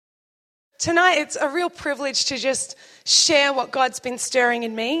tonight it's a real privilege to just share what God's been stirring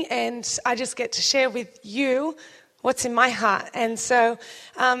in me, and I just get to share with you what's in my heart. And so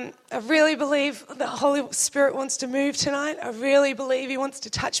I really believe the Holy Spirit wants to move tonight. I really believe He wants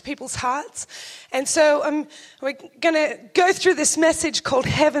to touch people's hearts. And so we're going to go through this message called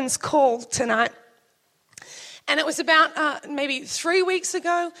Heaven's Call tonight. And it was about maybe 3 weeks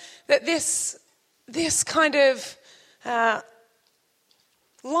ago that this kind of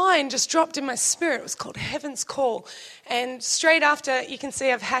line just dropped in my spirit. It was called Heaven's Call. And straight after, you can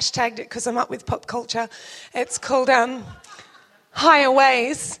see I've hashtagged it because I'm up with pop culture. It's called Higher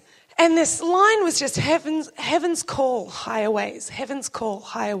Ways. And this line was just Heaven's Call, Higher Ways. Heaven's Call,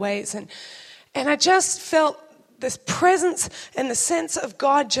 Higher Ways. And I just felt this presence and the sense of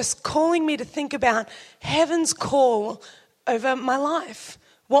God just calling me to think about Heaven's call over my life.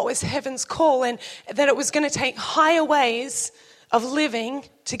 What was Heaven's call? And that it was going to take higher ways of living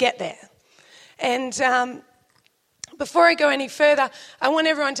to get there. And before I go any further, I want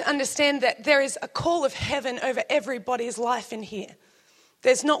everyone to understand that there is a call of heaven over everybody's life in here.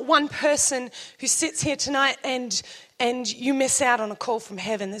 There's not one person who sits here tonight and you miss out on a call from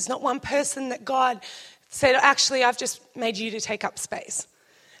heaven. There's not one person that God said, actually, I've just made you to take up space.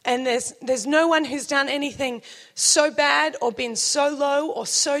 And there's no one who's done anything so bad or been so low or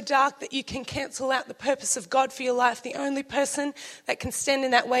so dark that you can cancel out the purpose of God for your life. The only person that can stand in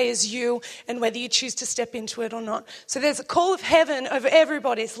that way is you, and whether you choose to step into it or not. So there's a call of heaven over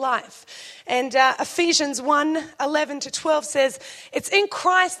everybody's life. And Ephesians 1:11-12 says, it's in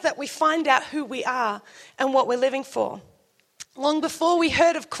Christ that we find out who we are and what we're living for. Long before we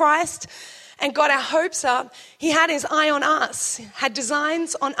heard of Christ and got our hopes up, He had His eye on us, had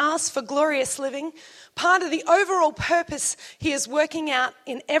designs on us for glorious living. Part of the overall purpose He is working out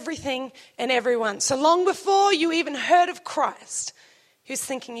in everything and everyone. So long before you even heard of Christ, He was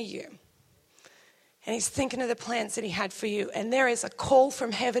thinking of you. And He's thinking of the plans that He had for you. And there is a call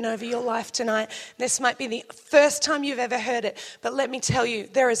from heaven over your life tonight. This might be the first time you've ever heard it, but let me tell you,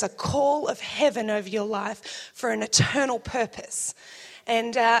 there is a call of heaven over your life for an eternal purpose.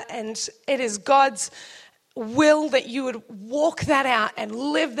 And it is God's will that you would walk that out and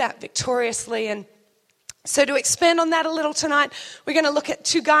live that victoriously. And so to expand on that a little tonight, we're going to look at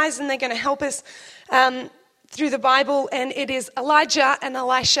two guys, and they're going to help us through the Bible. And it is Elijah and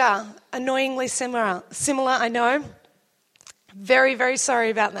Elisha. Annoyingly similar, I know. Very, very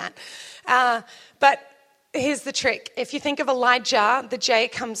sorry about that. But here's the trick. If you think of Elijah, the J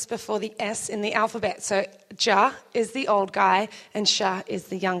comes before the S in the alphabet. So Jah is the old guy and Shah is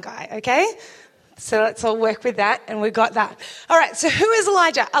the young guy, okay? So let's all work with that, and we got that. All right, so who is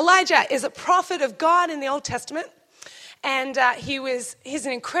Elijah? Elijah is a prophet of God in the Old Testament, and he's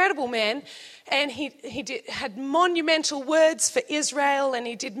an incredible man, and he had monumental words for Israel, and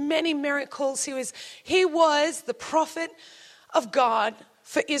he did many miracles. He was the prophet of God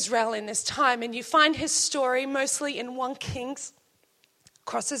for Israel in this time. And you find his story mostly in 1 Kings,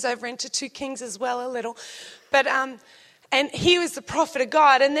 crosses over into 2 Kings as well a little. But and he was the prophet of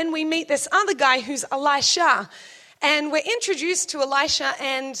God. And then we meet this other guy who's Elisha. And we're introduced to Elisha,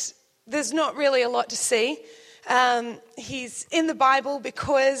 and there's not really a lot to see. He's in the Bible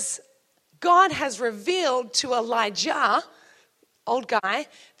because God has revealed to Elijah, old guy,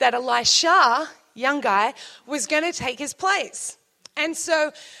 that Elisha, young guy, was going to take his place. And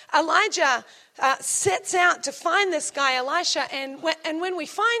so Elijah sets out to find this guy, Elisha, and when we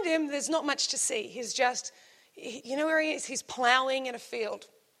find him, there's not much to see. He's just, you know where he is? He's plowing in a field.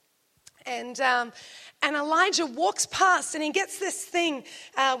 And Elijah walks past, and he gets this thing,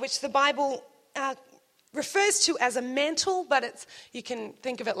 which the Bible refers to as a mantle, but you can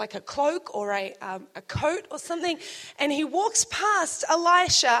think of it like a cloak or a coat or something. And he walks past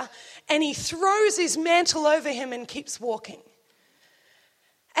Elisha, and he throws his mantle over him and keeps walking.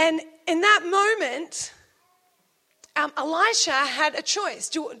 And in that moment, Elisha had a choice.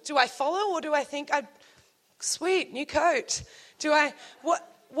 Do I follow, or do I think, sweet, new coat?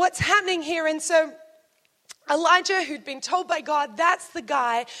 What's happening here? And so Elijah, who'd been told by God, that's the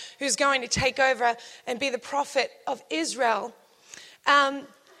guy who's going to take over and be the prophet of Israel.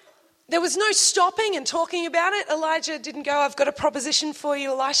 There was no stopping and talking about it. Elijah didn't go, I've got a proposition for you,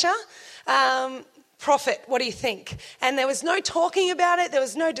 Elisha. Prophet, what do you think? And there was no talking about it. There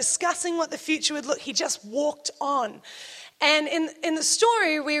was no discussing what the future would look. He just walked on. And in the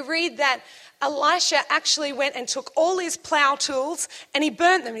story, we read that Elisha actually went and took all his plow tools and he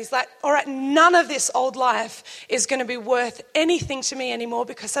burnt them. He's like, all right, none of this old life is going to be worth anything to me anymore,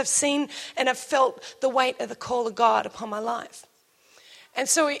 because I've seen and I've felt the weight of the call of God upon my life. And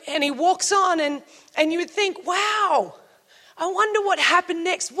so he walks on, and you would think, wow, I wonder what happened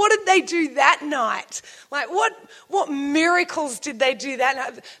next. What did they do that night? Like, what miracles did they do that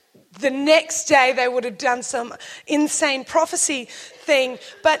night? The next day they would have done some insane prophecy thing.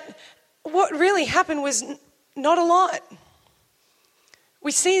 But what really happened was not a lot.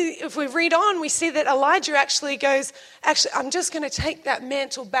 We see, if we read on, we see that Elijah actually goes, I'm just going to take that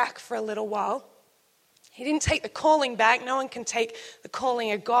mantle back for a little while. He didn't take the calling back. No one can take the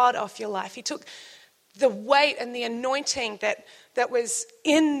calling of God off your life. He took the weight and the anointing that was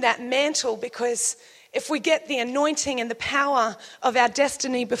in that mantle, because if we get the anointing and the power of our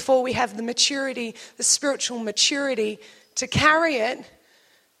destiny before we have the maturity, the spiritual maturity to carry it,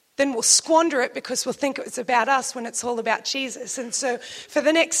 then we'll squander it because we'll think it's about us when it's all about Jesus. And so for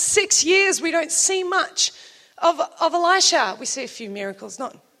the next 6 years, we don't see much of Elisha. We see a few miracles,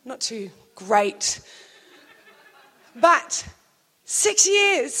 not too great. But 6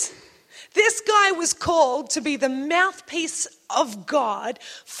 years, this guy was called to be the mouthpiece of God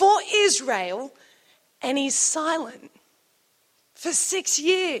for Israel, and he's silent for 6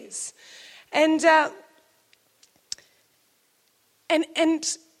 years. And you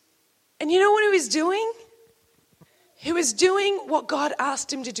know what he was doing? He was doing what God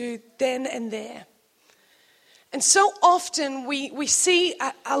asked him to do then and there. And so often we see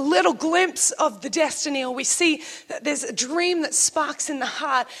a little glimpse of the destiny, or we see that there's a dream that sparks in the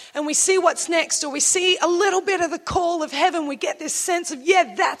heart, and we see what's next, or we see a little bit of the call of heaven. We get this sense of,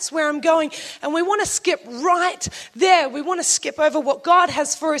 yeah, that's where I'm going. And we want to skip right there. We want to skip over what God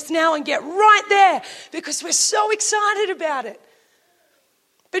has for us now and get right there because we're so excited about it.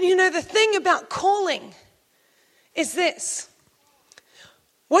 But you know, the thing about calling is this.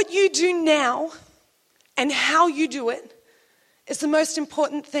 What you do now and how you do it is the most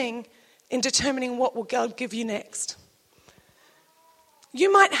important thing in determining what will God give you next.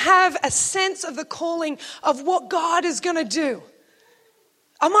 You might have a sense of the calling of what God is going to do.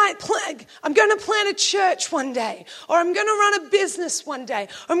 I'm going to plant a church one day, or I'm going to run a business one day,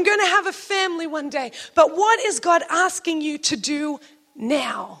 or I'm going to have a family one day. But what is God asking you to do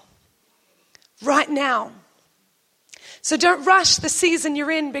now? Right now. So don't rush the season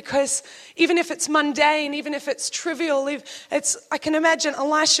you're in, because even if it's mundane, even if it's trivial, I can imagine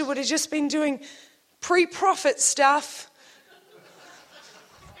Elisha would have just been doing pre-prophet stuff.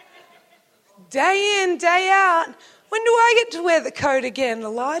 Day in, day out. When do I get to wear the coat again,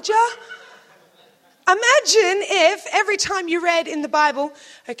 Elijah? Imagine if every time you read in the Bible,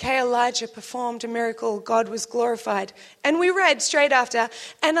 okay, Elijah performed a miracle, God was glorified. And we read straight after,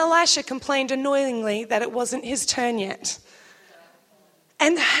 and Elisha complained annoyingly that it wasn't his turn yet.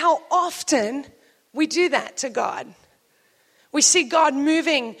 And how often we do that to God. We see God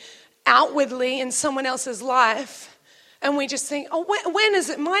moving outwardly in someone else's life, and we just think, oh, when is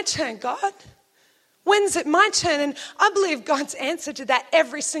it my turn, God? When's it my turn? And I believe God's answer to that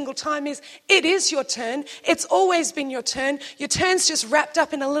every single time is, it is your turn. It's always been your turn. Your turn's just wrapped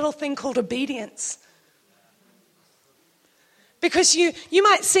up in a little thing called obedience. Because you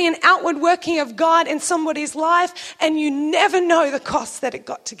might see an outward working of God in somebody's life, and you never know the cost that it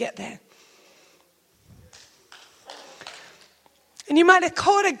got to get there. And you might have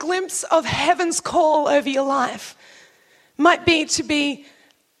caught a glimpse of heaven's call over your life. Might be to be,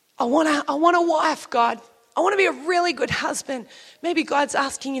 I want a wife, God. I want to be a really good husband. Maybe God's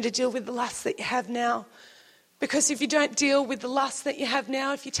asking you to deal with the lust that you have now. Because if you don't deal with the lust that you have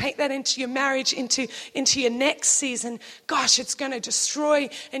now, if you take that into your marriage, into your next season, gosh, it's going to destroy,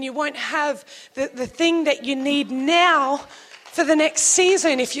 and you won't have the thing that you need now for the next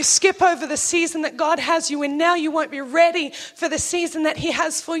season. If you skip over the season that God has you in now, you won't be ready for the season that He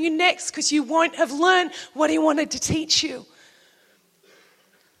has for you next, because you won't have learned what He wanted to teach you.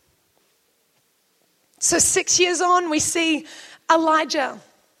 So 6 years on, we see Elijah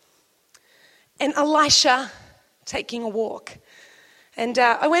and Elisha taking a walk. And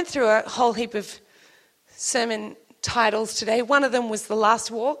I went through a whole heap of sermon titles today. One of them was The Last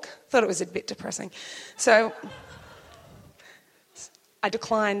Walk. Thought it was a bit depressing. So I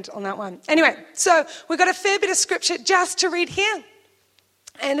declined on that one. Anyway, so we've got a fair bit of scripture just to read here.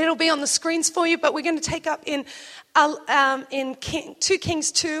 And it'll be on the screens for you, but we're going to take up in 2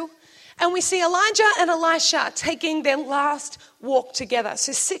 Kings 2. And we see Elijah and Elisha taking their last walk together.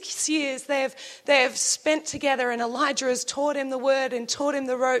 So 6 years they have spent together, and Elijah has taught him the word and taught him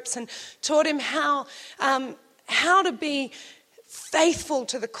the ropes and taught him how to be faithful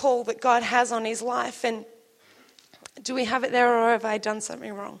to the call that God has on his life. And do we have it there, or have I done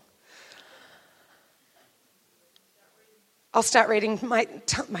something wrong? I'll start reading. My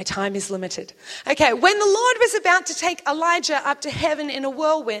time is limited. Okay, when the Lord was about to take Elijah up to heaven in a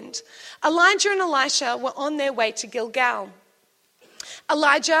whirlwind, Elijah and Elisha were on their way to Gilgal.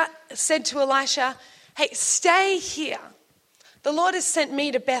 Elijah said to Elisha, hey, stay here. The Lord has sent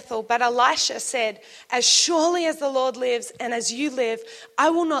me to Bethel. But Elisha said, as surely as the Lord lives and as you live,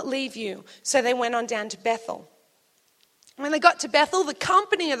 I will not leave you. So they went on down to Bethel. When they got to Bethel, the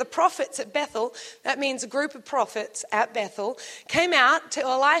company of the prophets at Bethel, that means a group of prophets at Bethel, came out to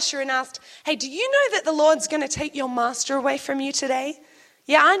Elisha and asked, hey, do you know that the Lord's going to take your master away from you today?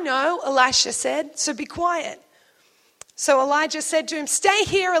 Yeah, I know, Elisha said, so be quiet. So Elijah said to him, stay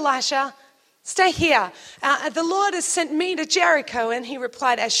here, Elisha, stay here. The Lord has sent me to Jericho. And he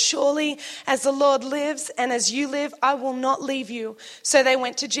replied, as surely as the Lord lives and as you live, I will not leave you. So they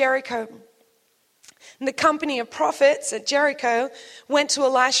went to Jericho. And the company of prophets at Jericho went to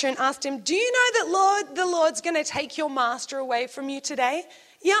Elisha and asked him, do you know that the Lord's going to take your master away from you today?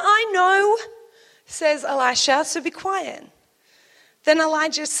 Yeah, I know, says Elisha, so be quiet. Then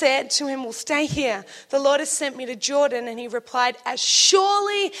Elijah said to him, well, stay here. The Lord has sent me to Jordan. And he replied, as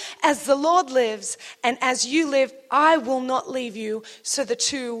surely as the Lord lives and as you live, I will not leave you. So the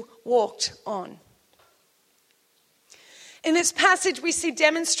two walked on. In this passage, we see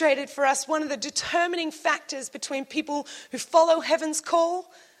demonstrated for us one of the determining factors between people who follow heaven's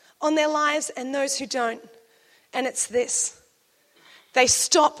call on their lives and those who don't. And it's this. They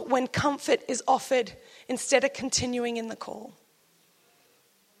stop when comfort is offered instead of continuing in the call.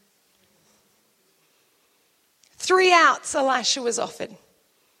 3 outs Elisha was offered.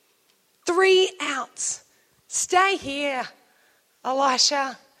 3 outs. Stay here,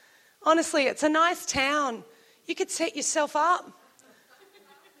 Elisha. Honestly, it's a nice town. You could set yourself up.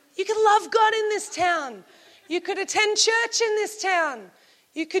 You could love God in this town. You could attend church in this town.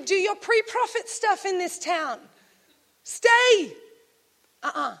 You could do your pre-prophet stuff in this town. Stay.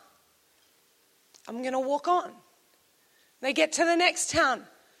 I'm going to walk on. They get to the next town.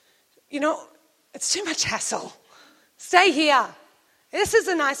 You know, it's too much hassle. Stay here. This is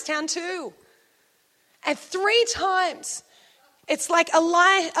a nice town too. And 3 times, it's like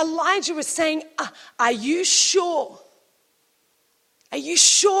Elijah was saying, are you sure? Are you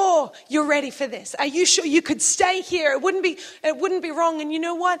sure you're ready for this? Are you sure you could stay here? It wouldn't be wrong. And you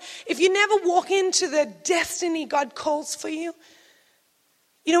know what? If you never walk into the destiny God calls for you,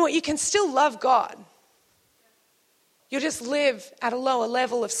 you know what? You can still love God. You'll just live at a lower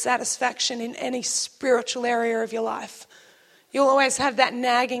level of satisfaction in any spiritual area of your life. You'll always have that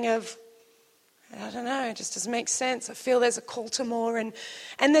nagging of, I don't know, it just doesn't make sense. I feel there's a call to more. And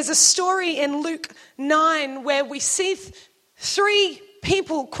there's a story in Luke 9 where we see 3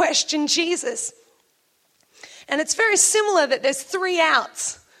 people question Jesus. And it's very similar that there's 3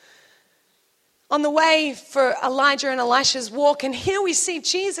 outs on the way for Elijah and Elisha's walk. And here we see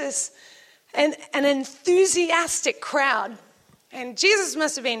Jesus and an enthusiastic crowd. And Jesus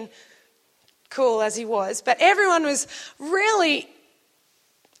must have been cool as he was, but everyone was really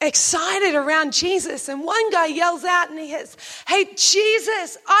excited around Jesus. And one guy yells out and he says, hey,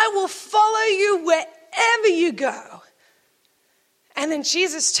 Jesus, I will follow you wherever you go. And then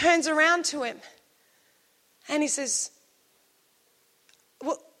Jesus turns around to him and he says,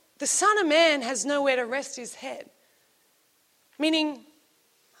 well, the Son of Man has nowhere to rest his head. Meaning,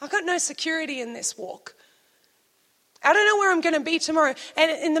 I've got no security in this walk. I don't know where I'm going to be tomorrow.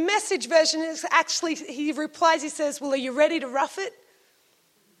 And in the Message version, it's actually, he replies, he says, well, are you ready to rough it?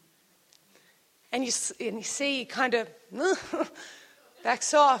 And you see, he kind of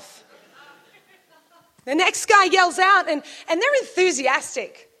backs off. The next guy yells out, and they're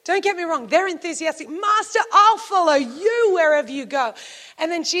enthusiastic. Don't get me wrong, they're enthusiastic. Master, I'll follow you wherever you go.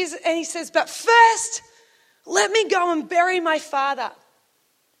 And then Jesus, and he says, but first, let me go and bury my father.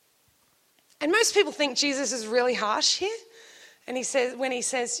 And most people think Jesus is really harsh here. And when he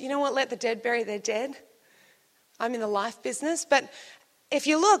says, you know what, let the dead bury their dead. I'm in the life business. But if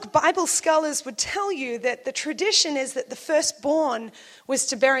you look, Bible scholars would tell you that the tradition is that the firstborn was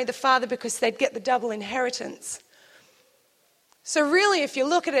to bury the father because they'd get the double inheritance. So really, if you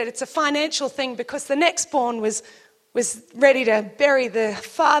look at it, it's a financial thing because the next born was ready to bury the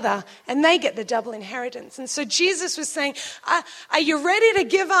father and they get the double inheritance. And so Jesus was saying, are you ready to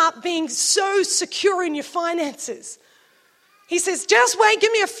give up being so secure in your finances? He says, just wait,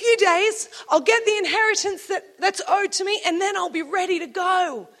 give me a few days. I'll get the inheritance that's owed to me and then I'll be ready to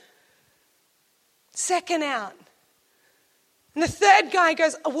go. Second out. And the third guy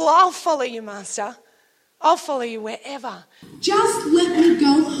goes, well, I'll follow you, Master. I'll follow you wherever. Just let me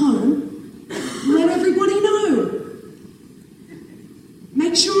go home. Let everybody know.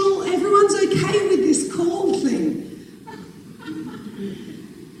 Make sure everyone's okay with this call thing.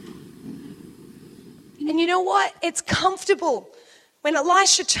 And you know what? It's comfortable. When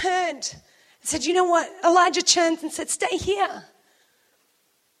Elisha turned and said, you know what? Elijah turned and said, stay here.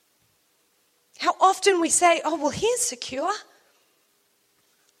 How often we say, oh, well, here's secure.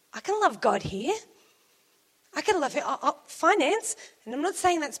 I can love God here. I can love finance. And I'm not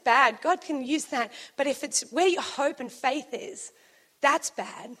saying that's bad. God can use that. But if it's where your hope and faith is, that's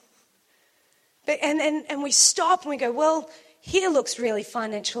bad. But, and we stop and we go, well, here looks really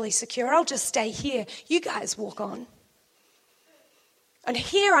financially secure. I'll just stay here. You guys walk on. And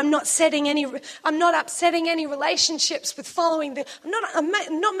here I'm not upsetting any relationships with following I'm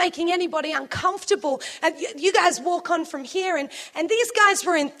not making anybody uncomfortable. And you guys walk on from here. And these guys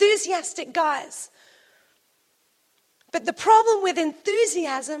were enthusiastic guys. But the problem with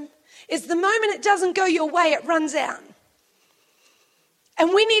enthusiasm is the moment it doesn't go your way, it runs out.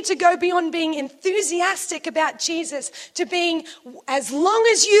 And we need to go beyond being enthusiastic about Jesus to being, as long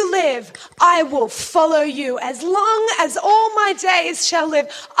as you live, I will follow you. As long as all my days shall live,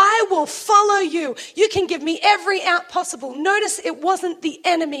 I will follow you. You can give me every out possible. Notice it wasn't the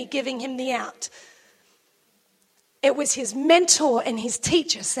enemy giving him the out. It was his mentor and his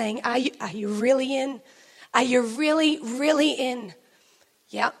teacher saying, are you really in? Are you really, really in?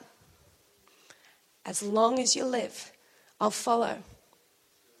 Yep. As long as you live, I'll follow.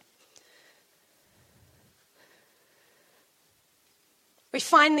 We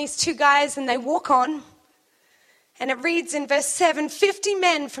find these two guys and they walk on. And it reads in verse 7, 50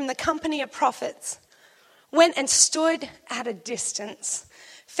 men from the company of prophets went and stood at a distance,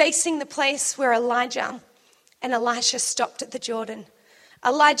 facing the place where Elijah and Elisha stopped at the Jordan.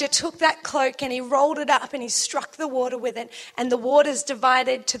 Elijah took that cloak and he rolled it up and he struck the water with it. And the waters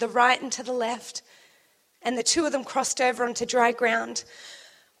divided to the right and to the left. And the two of them crossed over onto dry ground.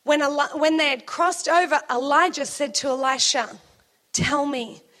 When they had crossed over, Elijah said to Elisha, tell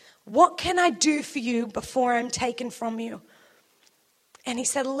me, what can I do for you before I'm taken from you? And he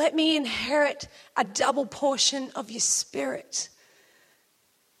said, let me inherit a double portion of your spirit.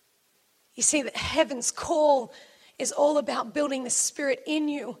 You see that heaven's call is all about building the spirit in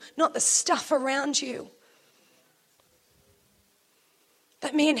you, not the stuff around you.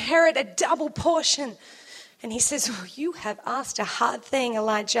 Let me inherit a double portion. And he says, oh, you have asked a hard thing,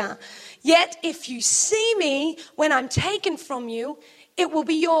 Elijah. Yet if you see me when I'm taken from you, it will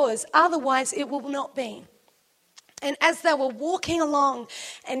be yours. Otherwise, it will not be. And as they were walking along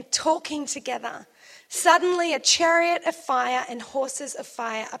and talking together, suddenly a chariot of fire and horses of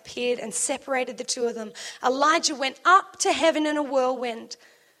fire appeared and separated the two of them. Elijah went up to heaven in a whirlwind.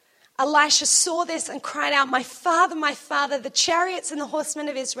 Elisha saw this and cried out, my father, the chariots and the horsemen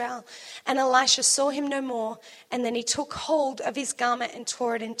of Israel. And Elisha saw him no more. And then he took hold of his garment and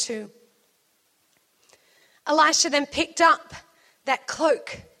tore it in two. Elisha then picked up that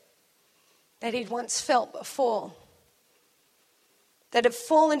cloak that he'd once felt before, that had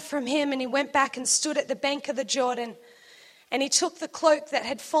fallen from him, and he went back and stood at the bank of the Jordan. And he took the cloak that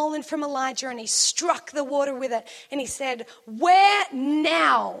had fallen from Elijah and he struck the water with it. And he said, where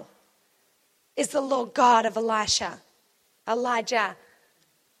now is the Lord God of Elijah?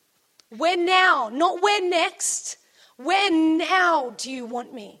 Where now? Not where next. Where now do you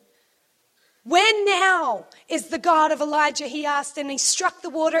want me? Where now is the God of Elijah? He asked, and he struck the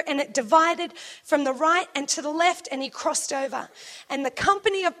water and it divided from the right and to the left, and he crossed over. And the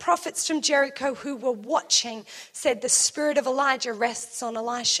company of prophets from Jericho who were watching said, the spirit of Elijah rests on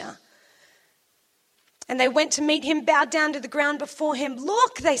Elisha. And they went to meet him, bowed down to the ground before him.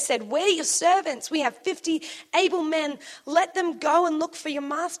 Look, they said, we're your servants. We have 50 able men. Let them go and look for your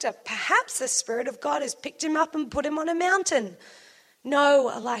master. Perhaps the Spirit of God has picked him up and put him on a mountain. No,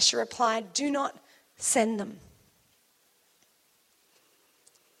 Elisha replied, do not send them.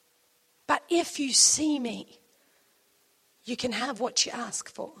 But if you see me, you can have what you ask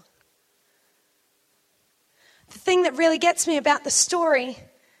for. The thing that really gets me about the story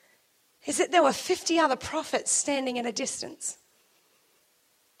is that there were 50 other prophets standing at a distance.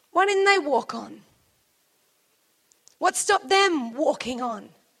 Why didn't they walk on? What stopped them walking on?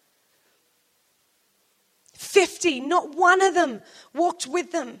 50, not one of them walked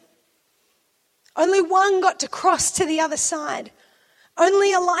with them. Only one got to cross to the other side.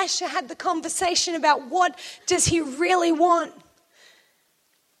 Only Elisha had the conversation about what does he really want.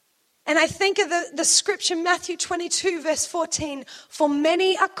 And I think of the scripture, Matthew 22, verse 14, for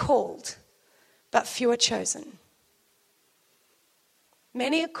many are called, but few are chosen.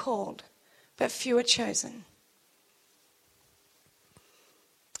 Many are called, but few are chosen.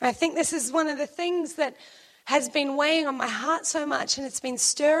 I think this is one of the things that has been weighing on my heart so much, and it's been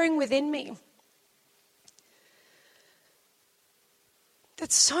stirring within me.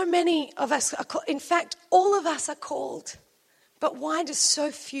 That so many of us, in fact, all of us are called. But why do so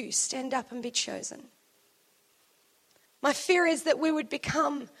few stand up and be chosen? My fear is that we would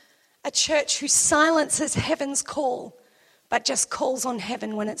become a church who silences heaven's call, but just calls on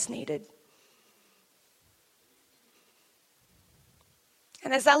heaven when it's needed.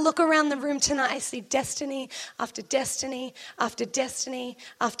 And as I look around the room tonight, I see destiny after destiny after destiny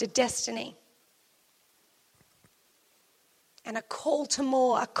after destiny. And a call to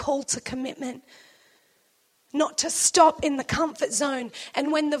more, a call to commitment. Not to stop in the comfort zone.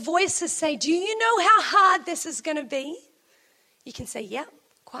 And when the voices say, do you know how hard this is going to be? You can say, yeah,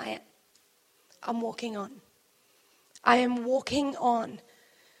 quiet. I'm walking on. I am walking on.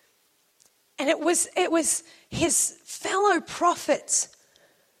 And it was his fellow prophets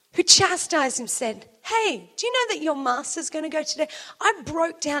who chastised him, said, hey, do you know that your master's going to go today? I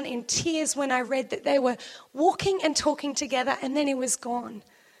broke down in tears when I read that they were walking and talking together and then he was gone.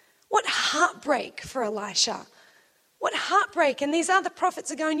 What heartbreak for Elisha. What heartbreak. And these other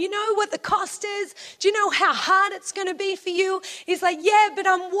prophets are going, you know what the cost is? Do you know how hard it's going to be for you? He's like, yeah, but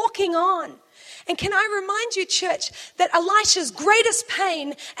I'm walking on. And can I remind you, church, that Elisha's greatest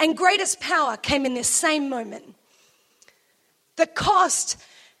pain and greatest power came in this same moment. The cost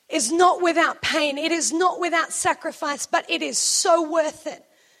is not without pain. It is not without sacrifice, but it is so worth it.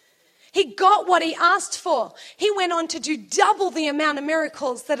 He got what he asked for. He went on to do double the amount of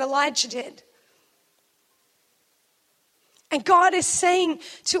miracles that Elijah did. And God is saying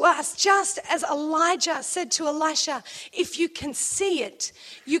to us, just as Elijah said to Elisha, if you can see it,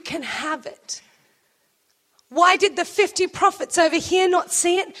 you can have it. Why did the 50 prophets over here not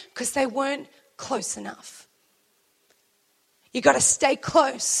see it? Because they weren't close enough. You got to stay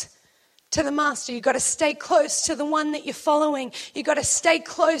close to the master. You got to stay close to the one that you're following. You got to stay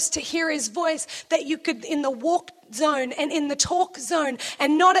close to hear his voice, that you could in the walk zone and in the talk zone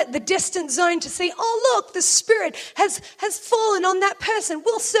and not at the distant zone to see, oh look, the Spirit has fallen on that person.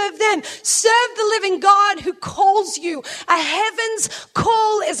 We'll serve them. Serve the living God who calls you. A heaven's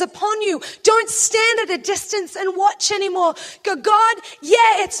call is upon you. Don't stand at a distance and watch anymore. Go, God,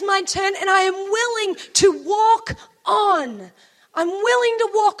 yeah, it's my turn and I am willing to walk on. I'm willing to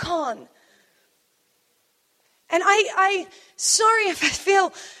walk on. And I sorry if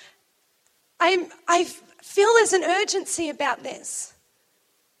I feel there's an urgency about this.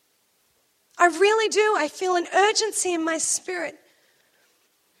 I really do. I feel an urgency in my spirit.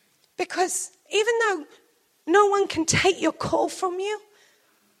 Because even though no one can take your call from you,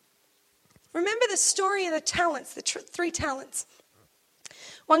 remember the story of the talents, the 3 talents.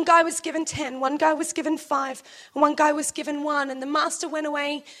 One guy was given 10, one guy was given 5, and one guy was given 1. And the master went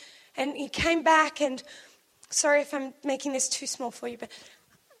away and he came back and, sorry if I'm making this too small for you, but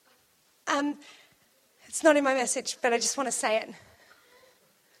it's not in my message, but I just want to say it.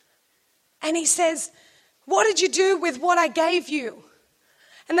 And he says, what did you do with what I gave you?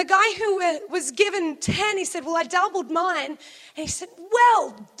 And the guy who was given 10, he said, well, I doubled mine. And he said,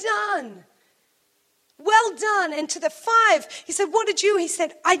 well done. Well done. And to the 5, he said, what did you? He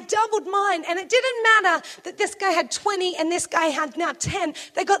said, I doubled mine. And it didn't matter that this guy had 20 and this guy had now 10.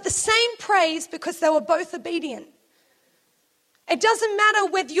 They got the same praise because they were both obedient. It doesn't matter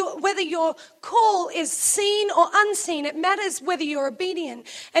whether your call is seen or unseen. It matters whether you're obedient.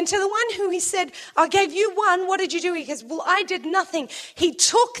 And to the one who he said, I gave you 1, what did you do? He goes, well, I did nothing. He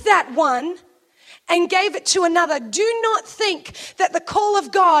took that 1 and gave it to another. Do not think that the call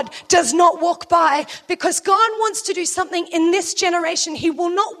of God does not walk by, because God wants to do something in this generation. He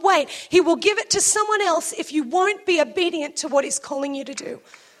will not wait. He will give it to someone else if you won't be obedient to what he's calling you to do.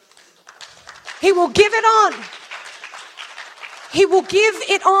 He will give it on. He will give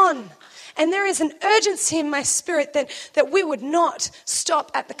it on. And there is an urgency in my spirit that we would not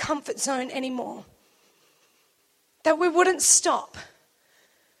stop at the comfort zone anymore. That we wouldn't stop.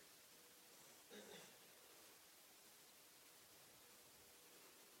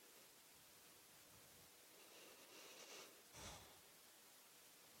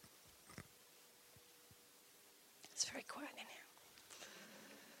 It's very quiet in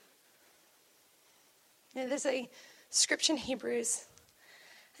here. Now, there's a scripture in Hebrews,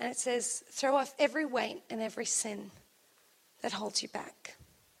 and it says, throw off every weight and every sin that holds you back,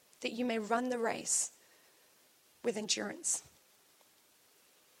 that you may run the race with endurance.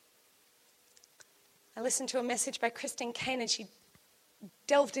 I listened to a message by Christine Kane, and she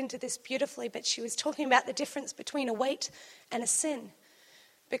delved into this beautifully, but she was talking about the difference between a weight and a sin.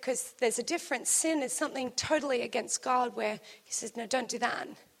 Because there's a difference. Sin is something totally against God, where he says, no, don't do that.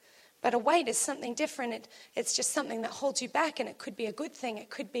 But a weight is something different. It's just something that holds you back, and it could be a good thing. It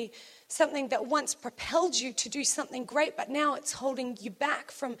could be something that once propelled you to do something great, but now it's holding you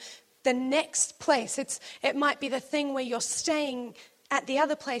back from the next place. It might be the thing where you're staying at the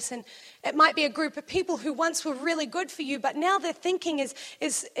other place, and it might be a group of people who once were really good for you, but now their thinking is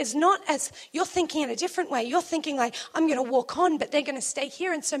not as, you're thinking in a different way. You're thinking like, I'm going to walk on, but they're going to stay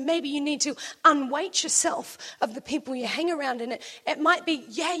here. And so maybe you need to unweight yourself of the people you hang around. And it might be,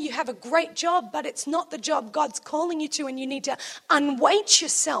 yeah, you have a great job, but it's not the job God's calling you to, and you need to unweight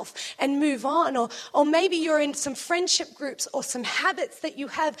yourself and move on. Or maybe you're in some friendship groups or some habits that you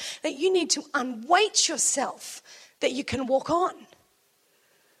have that you need to unweight yourself that you can walk on.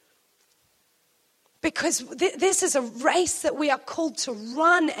 Because this is a race that we are called to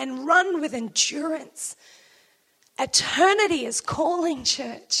run, and run with endurance. Eternity is calling,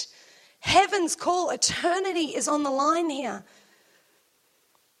 church. Heaven's call, eternity is on the line here.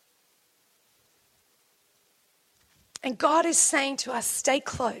 And God is saying to us, stay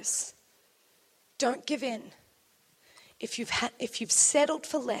close. Don't give in. If you've settled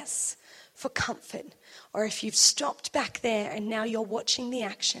for less, for comfort, or if you've stopped back there and now you're watching the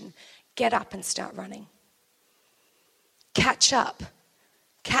action, get up and start running. Catch up.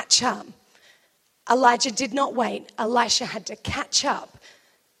 Catch up. Elijah did not wait. Elisha had to catch up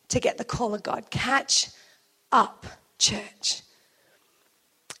to get the call of God. Catch up, church.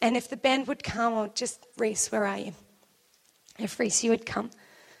 And if the band would come, or just Reese, where are you? If Reese, you would come.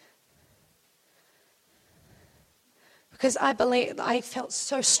 Because I felt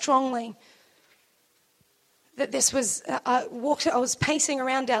so strongly that this was, I was pacing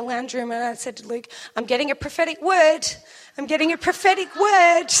around our lounge room, and I said to Luke, I'm getting a prophetic word. I'm getting a prophetic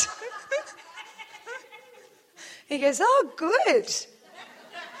word. He goes, oh, good.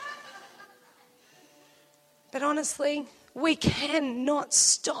 But honestly, we cannot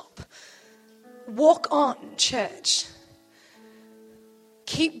stop. Walk on, church.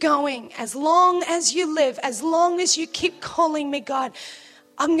 Keep going. As long as you live, as long as you keep calling me, God,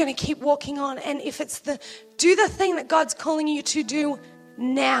 I'm going to keep walking on. And if it's do the thing that God's calling you to do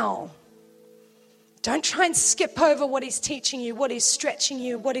now. Don't try and skip over what he's teaching you, what he's stretching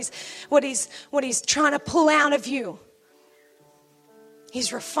you, what he's trying to pull out of you.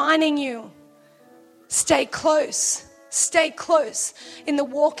 He's refining you. Stay close. Stay close in the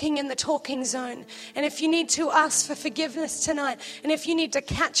walking and the talking zone. And if you need to ask for forgiveness tonight, and if you need to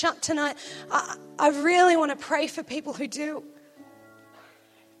catch up tonight, I really want to pray for people who do.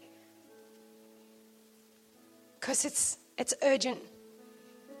 Because it's urgent.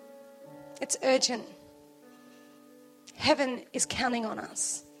 It's urgent. Heaven is counting on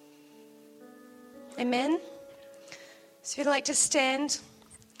us. Amen? So if you'd like to stand,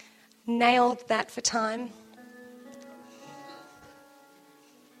 nailed that for time.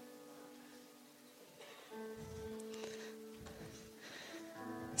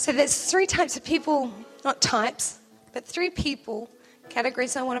 So there's three types of people, not types, but three people,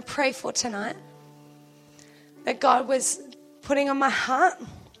 categories I want to pray for tonight that God was putting on my heart.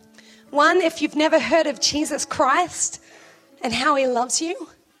 One, if you've never heard of Jesus Christ and how he loves you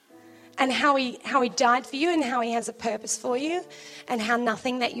and how he died for you and how he has a purpose for you and how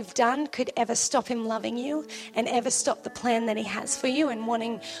nothing that you've done could ever stop him loving you and ever stop the plan that he has for you and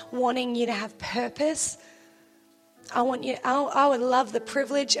wanting you to have purpose. I would love the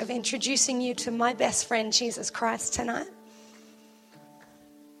privilege of introducing you to my best friend, Jesus Christ, tonight.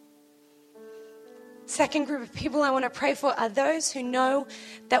 Second group of people I want to pray for are those who know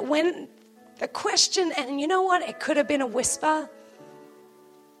that when the question, and you know what, it could have been a whisper,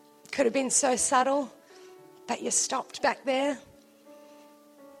 could have been so subtle, but you stopped back there,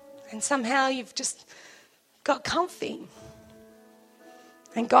 and somehow you've just got comfy.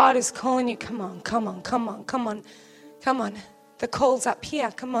 And God is calling you, come on, come on, come on, come on. Come on, the call's up here.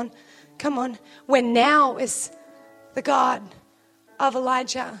 Come on, come on. When now is the God of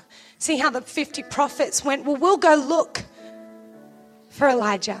Elijah. See how the 50 prophets went, well, we'll go look for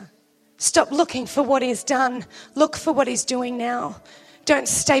Elijah. Stop looking for what he's done. Look for what he's doing now. Don't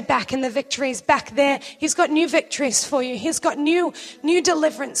stay back in the victories back there. He's got new victories for you. He's got new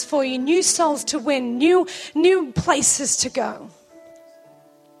deliverance for you, new souls to win, new places to go.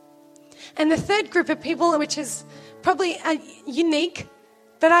 And the third group of people, which is probably unique,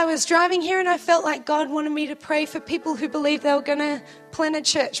 but I was driving here and I felt like God wanted me to pray for people who believe they were going to plant a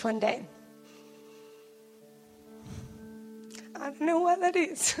church one day. I don't know what that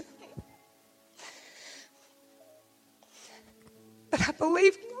is. But I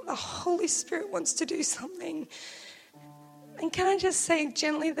believe the Holy Spirit wants to do something. And can I just say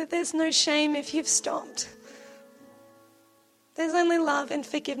gently that there's no shame if you've stopped. There's only love and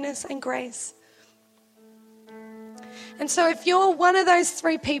forgiveness and grace. And so if you're one of those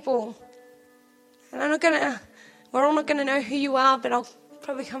three people, and we're all not going to know who you are, but I'll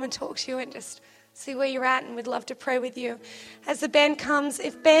probably come and talk to you and just see where you're at, and we'd love to pray with you. As the band comes,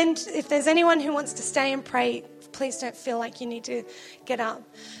 if there's anyone who wants to stay and pray, please don't feel like you need to get up.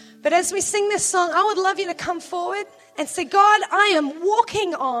 But as we sing this song, I would love you to come forward and say, God, I am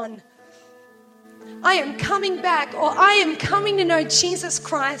walking on. I am coming back, or I am coming to know Jesus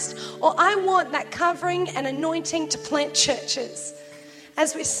Christ, or I want that covering and anointing to plant churches.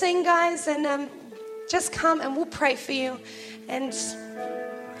 As we sing, guys, and just come and we'll pray for you. And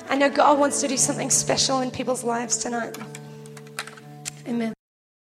I know God wants to do something special in people's lives tonight. Amen.